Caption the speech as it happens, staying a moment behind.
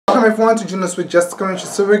Welcome everyone to Junosuede Just Commentary.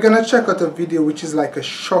 So we're gonna check out a video which is like a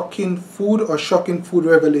shocking food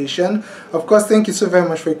revelation. Of course, thank you so very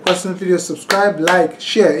much for requesting the video. Subscribe, like,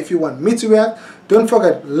 share if you want me to react. Don't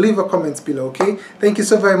forget, leave a comment below, okay? Thank you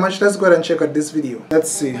so very much. Let's go ahead and check out this video.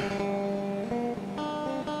 Let's see.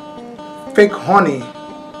 Fake honey.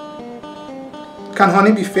 Can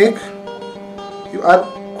honey be fake? You add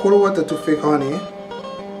cold water to fake honey.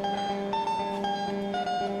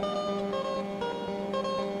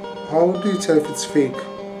 How do you tell if it's fake?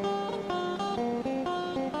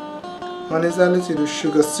 Honey is added to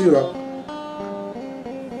sugar syrup.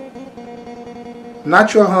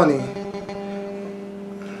 Natural honey.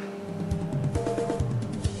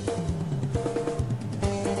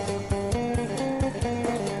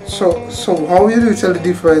 So how do you tell the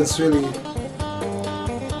difference really?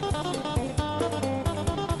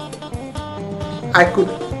 I could.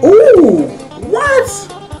 Oh, what?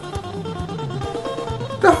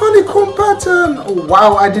 The honeycomb pattern! Oh,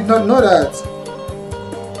 wow, I did not know that.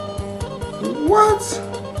 What?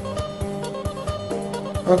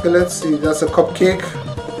 Okay, let's see. That's a cupcake.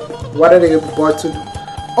 What are they about to do?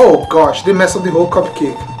 Oh gosh, they messed up the whole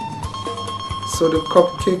cupcake. So the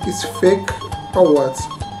cupcake is fake or what?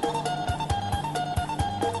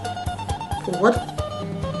 What?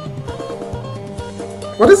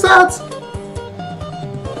 What is that?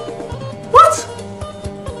 What?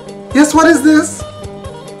 Yes, what is this?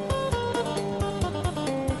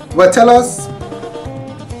 Well, tell us.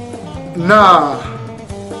 Nah.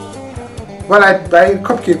 Well, I buy a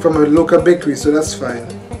cupcake from a local bakery, so that's fine.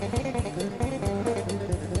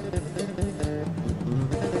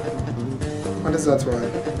 What is that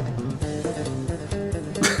one?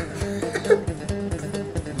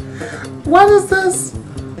 What is this?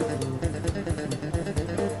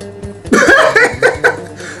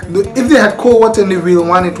 If they had cold water in the real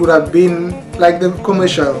one, it would have been like the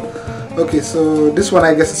commercial. Okay, so this one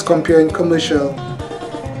I guess is comparing commercial.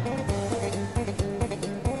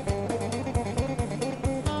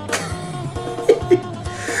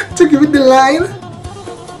 To give it the line?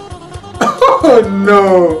 Oh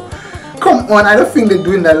no! Come on, I don't think they're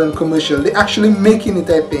doing that on commercial. They're actually making it,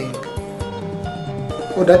 I think.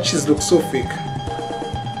 Oh, that cheese looks so fake.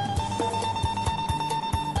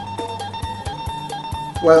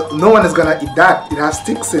 Well, no one is gonna eat that. It has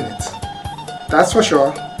sticks in it. That's for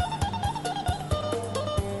sure.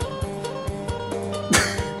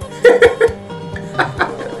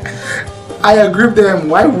 I agree with them.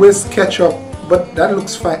 Why waste ketchup? But that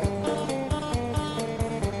looks fine.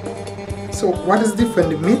 So what is different?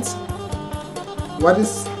 The meat? What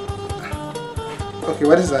is... Okay,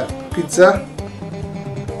 what is that? Pizza?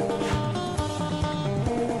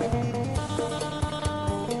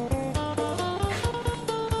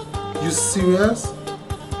 You serious?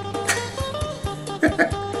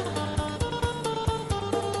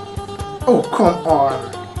 Oh, come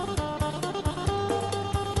on.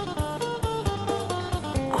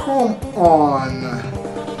 Come on.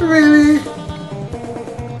 Really?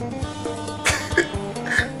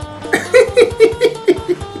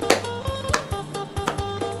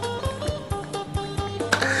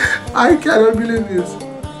 I cannot believe this.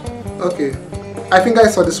 Okay. I think I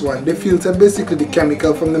saw this one. They filter basically the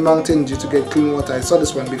chemical from the mountain dew to get clean water. I saw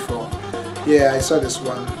this one before. Yeah, I saw this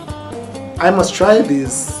one. I must try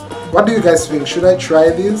this. What do you guys think? Should I try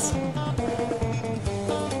this?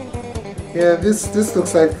 Yeah, this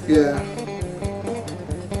looks like, yeah.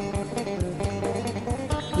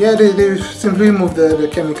 Yeah, they simply remove the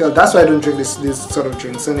chemical. That's why I don't drink this sort of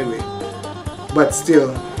drinks anyway. But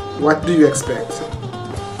still, what do you expect?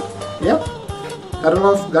 Yep,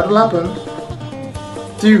 that'll happen.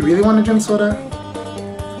 Do you really want to drink soda?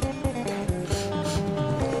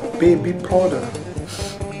 Baby powder.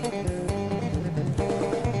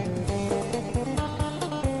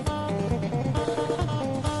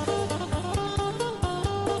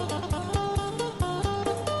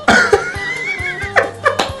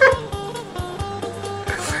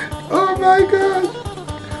 Oh my god!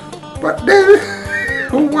 But then,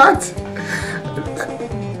 what?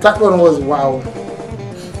 That one was wow.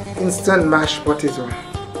 Instant mashed potato.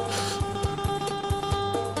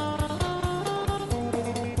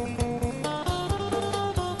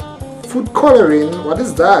 Food coloring? What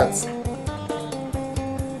is that?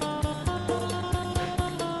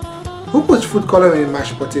 Who puts food coloring in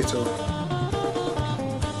mashed potato?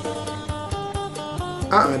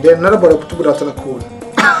 They're not about to put that on a coal.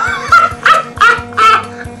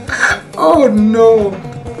 Oh no!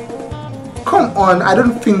 Come on, I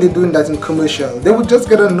don't think they're doing that in commercial. They would just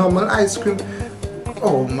get a normal ice cream.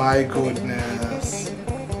 Oh my goodness.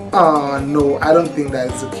 Oh no, I don't think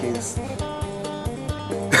that is the case.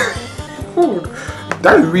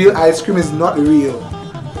 That real ice cream is not real.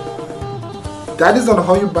 That is not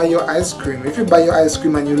how you buy your ice cream. If you buy your ice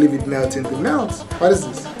cream and you leave it melting, it melts. What is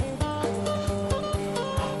this?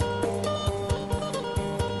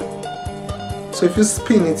 So if you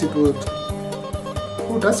spin it, it would...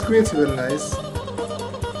 Oh, that's creative and nice.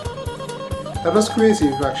 That was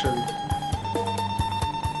creative actually.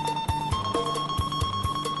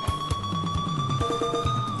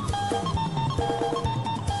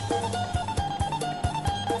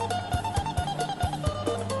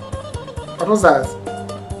 What was that?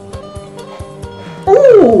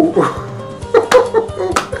 Ooh!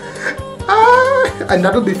 And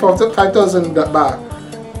that would be 5,000 baht.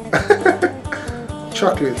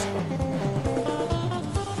 Chocolate.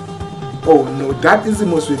 Oh no, that is the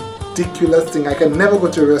most ridiculous thing. I can never go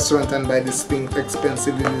to a restaurant and buy this thing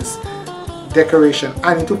expensive in this decoration.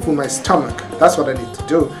 I need to fill my stomach. That's what I need to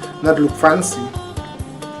do, not look fancy.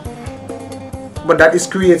 But that is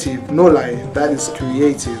creative, no lie, that is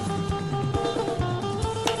creative.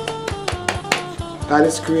 That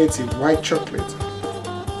is creative. White chocolate.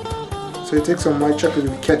 So you take some white chocolate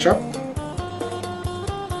with ketchup.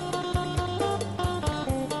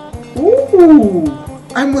 Ooh!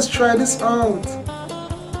 I must try this out.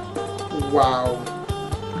 Wow.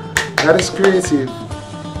 That is creative.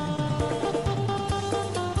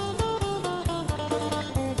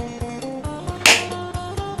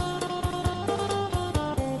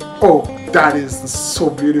 Oh, that is so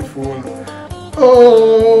beautiful.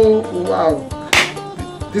 Oh, wow.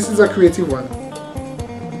 This is a creative one.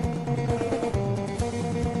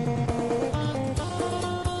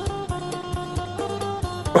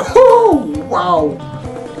 Oh, wow.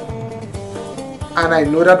 And I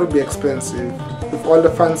know that would be expensive with all the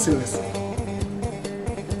fanciness.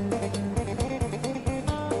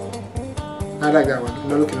 I like that one.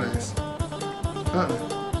 Not looking nice.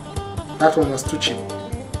 That one was too cheap.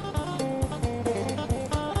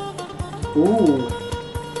 Ooh.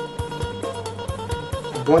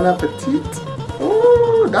 Bon appetit.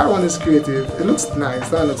 Oh, that one is creative. It looks nice.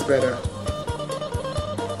 That looks better.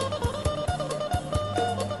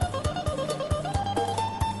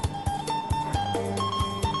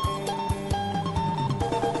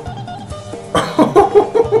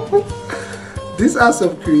 These are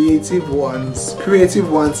some creative ones. Creative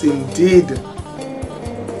ones indeed.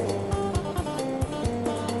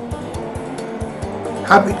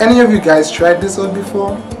 Have any of you guys tried this out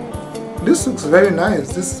before? This looks very nice.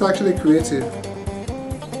 This is actually creative.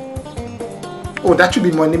 Oh, that should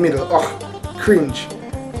be more in the middle. Oh, cringe.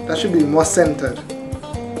 That should be more centered.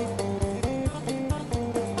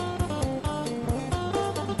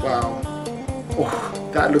 Wow. Oh,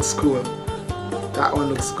 that looks cool. That one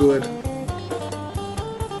looks good.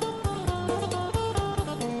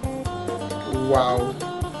 Wow.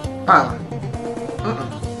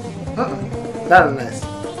 That is nice.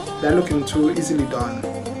 They're looking too easily done.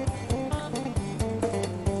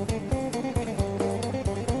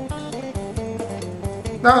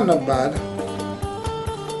 Now not bad.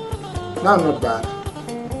 Now not bad.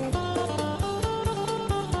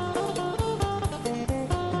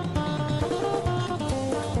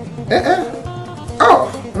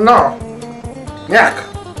 Oh no. Yuck.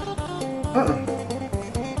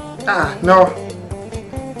 Ah no.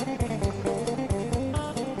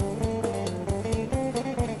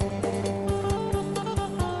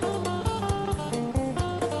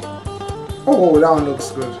 Oh, that one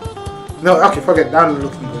looks good. No, okay, forget that one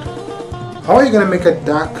looking good. How are you gonna make a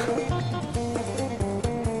dark?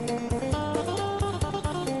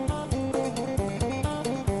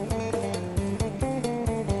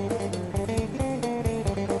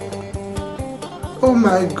 Oh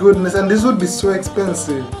my goodness, and this would be so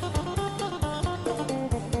expensive.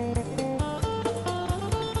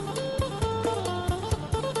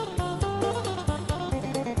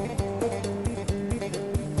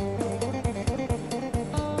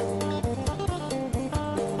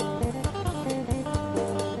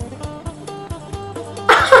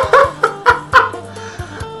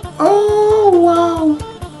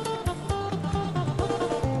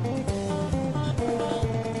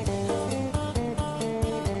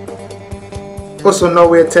 Also, now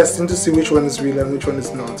we're testing to see which one is real and which one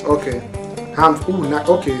is not. Okay.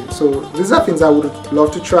 Okay. So these are things I would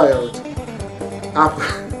love to try out.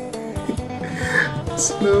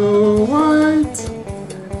 Snow White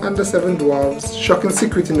and the Seven Dwarfs. Shocking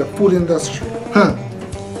secret in the food industry.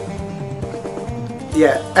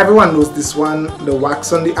 Yeah, everyone knows this one. The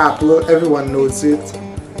wax on the apple. Everyone knows it.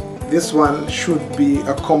 This one should be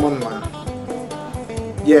a common one.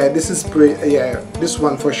 Yeah, this is this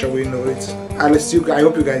one for sure we know it. At least I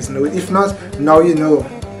hope you guys know it. If not, now you know.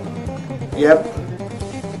 Yep.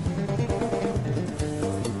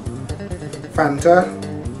 Fanta.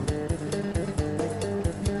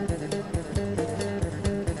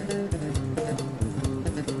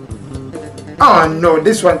 Oh no,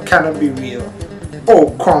 this one cannot be real.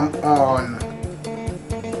 Oh, come on.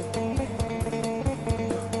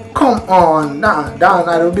 Come on. Nah,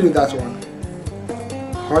 I don't believe that one.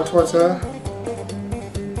 Hot water.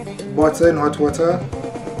 Butter in hot water.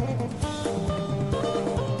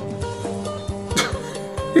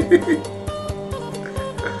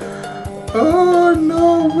 Oh,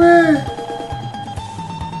 no way.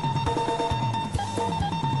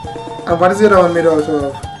 And what is the other one made out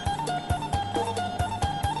of?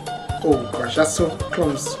 Oh gosh, that's so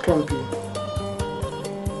clumpy.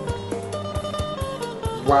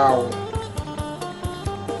 Wow.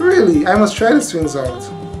 Really? I must try these things out.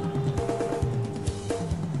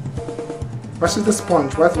 What is the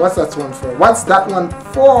sponge? What's that one for? What's that one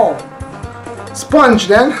for? Sponge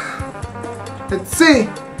then? Let's see.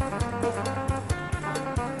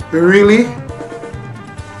 Really?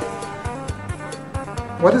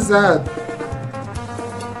 What is that?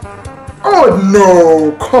 Oh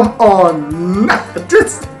no! Come on!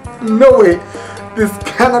 No way! This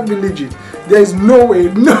cannot be legit. There is no way!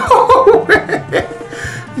 No way!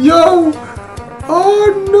 Yo!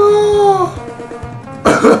 Oh no!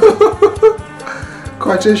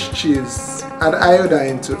 Cottage cheese. Add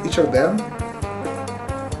iodine to each of them.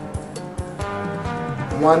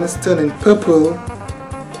 One is turning purple.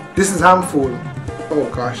 This is harmful. Oh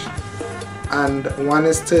gosh. And one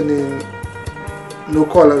is turning no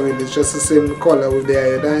color really, it's just the same color with the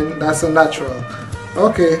iodine. That's unnatural.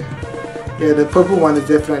 Okay. Yeah, the purple one is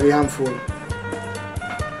definitely harmful.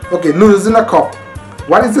 Okay, noodles in a cup.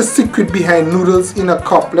 What is the secret behind noodles in a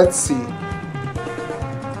cup? Let's see.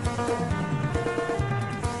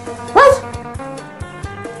 What?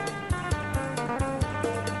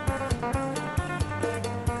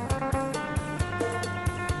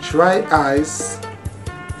 Dry ice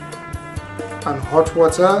and hot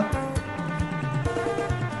water.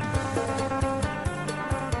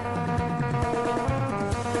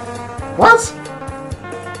 What?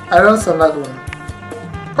 I don't understand that one.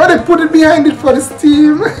 Oh, they put it behind it for the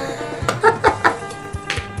steam.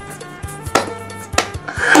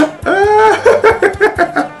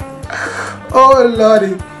 Oh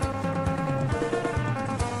lordy.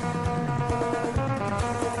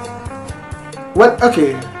 What?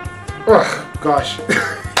 Okay. Oh gosh.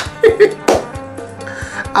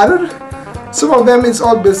 I don't. Some of them is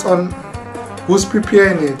all based on who's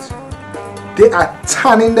preparing it. They are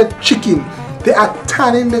tanning the chicken. They are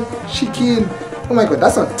tanning the chicken. Oh my god,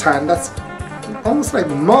 that's not tan. That's almost like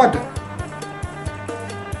mud.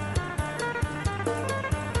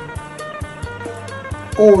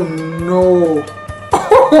 Oh no.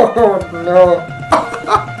 Oh no.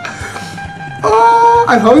 Oh,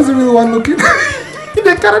 and how is the real one looking?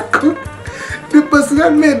 They cannot cook. The person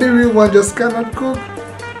that made the real one just cannot cook.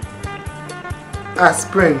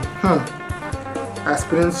 Aspirin.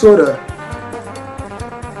 Aspirin soda.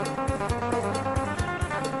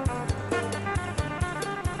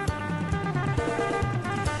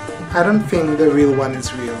 I don't think the real one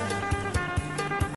is real.